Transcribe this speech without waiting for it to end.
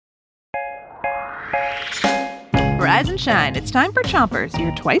Rise and shine. It's time for Chompers,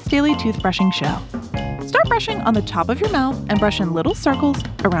 your twice-daily toothbrushing show. Start brushing on the top of your mouth and brush in little circles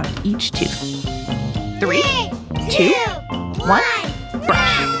around each tooth. 3, 2, 1,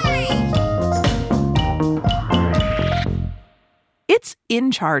 brush. It's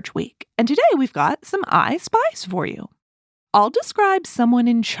In Charge Week, and today we've got some I Spies for you. I'll describe someone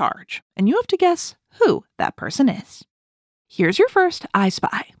in charge, and you have to guess who that person is. Here's your first I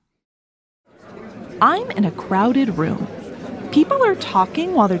Spy. I'm in a crowded room. People are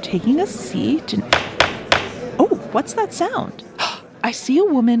talking while they're taking a seat and... Oh, what's that sound? I see a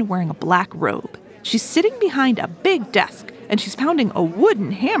woman wearing a black robe. She's sitting behind a big desk, and she's pounding a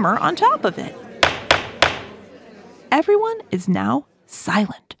wooden hammer on top of it. Everyone is now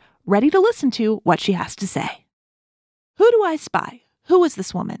silent, ready to listen to what she has to say. Who do I spy? Who is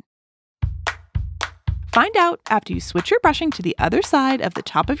this woman? Find out after you switch your brushing to the other side of the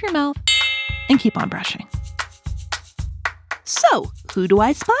top of your mouth and keep on brushing. So, who do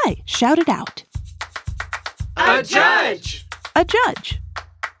I spy? Shout it out. A judge! A judge.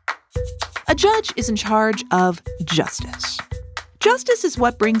 A judge is in charge of justice. Justice is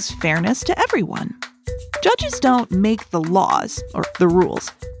what brings fairness to everyone. Judges don't make the laws or the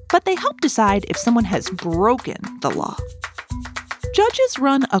rules, but they help decide if someone has broken the law. Judges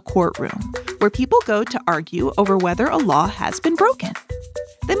run a courtroom where people go to argue over whether a law has been broken.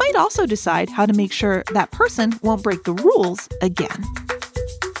 They might also decide how to make sure that person won't break the rules again.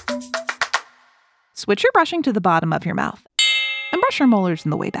 Switch your brushing to the bottom of your mouth and brush your molars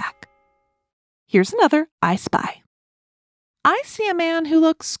in the way back. Here's another I Spy. I see a man who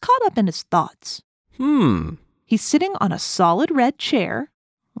looks caught up in his thoughts. He's sitting on a solid red chair.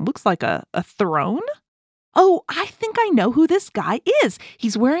 Looks like a throne. Oh, I think I know who this guy is.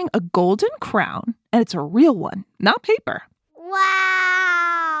 He's wearing a golden crown, and it's a real one, not paper.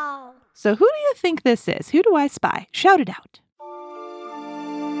 Wow! So who do you think this is? Who do I spy? Shout it out.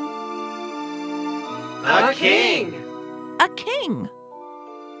 A king! A king!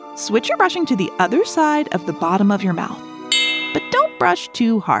 Switch your brushing to the other side of the bottom of your mouth, but don't brush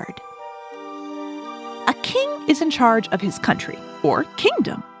too hard. A king is in charge of his country, or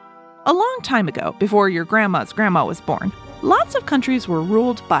kingdom. A long time ago, before your grandma's grandma was born, lots of countries were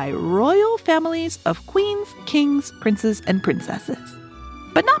ruled by royal families of queens, kings, princes, and princesses.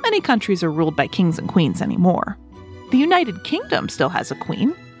 But not many countries are ruled by kings and queens anymore. The United Kingdom still has a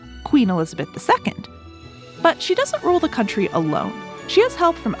queen, Queen Elizabeth II. But she doesn't rule the country alone. She has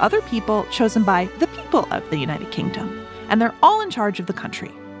help from other people chosen by the people of the United Kingdom, and they're all in charge of the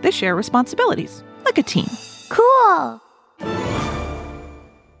country. They share responsibilities, like a team. Cool!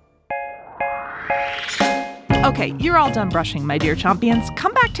 Okay, you're all done brushing, my dear champions.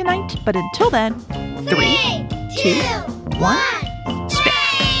 Come back tonight, but until then, 3, 2, 1, spit.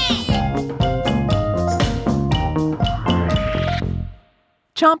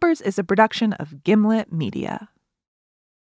 Chompers is a production of Gimlet Media.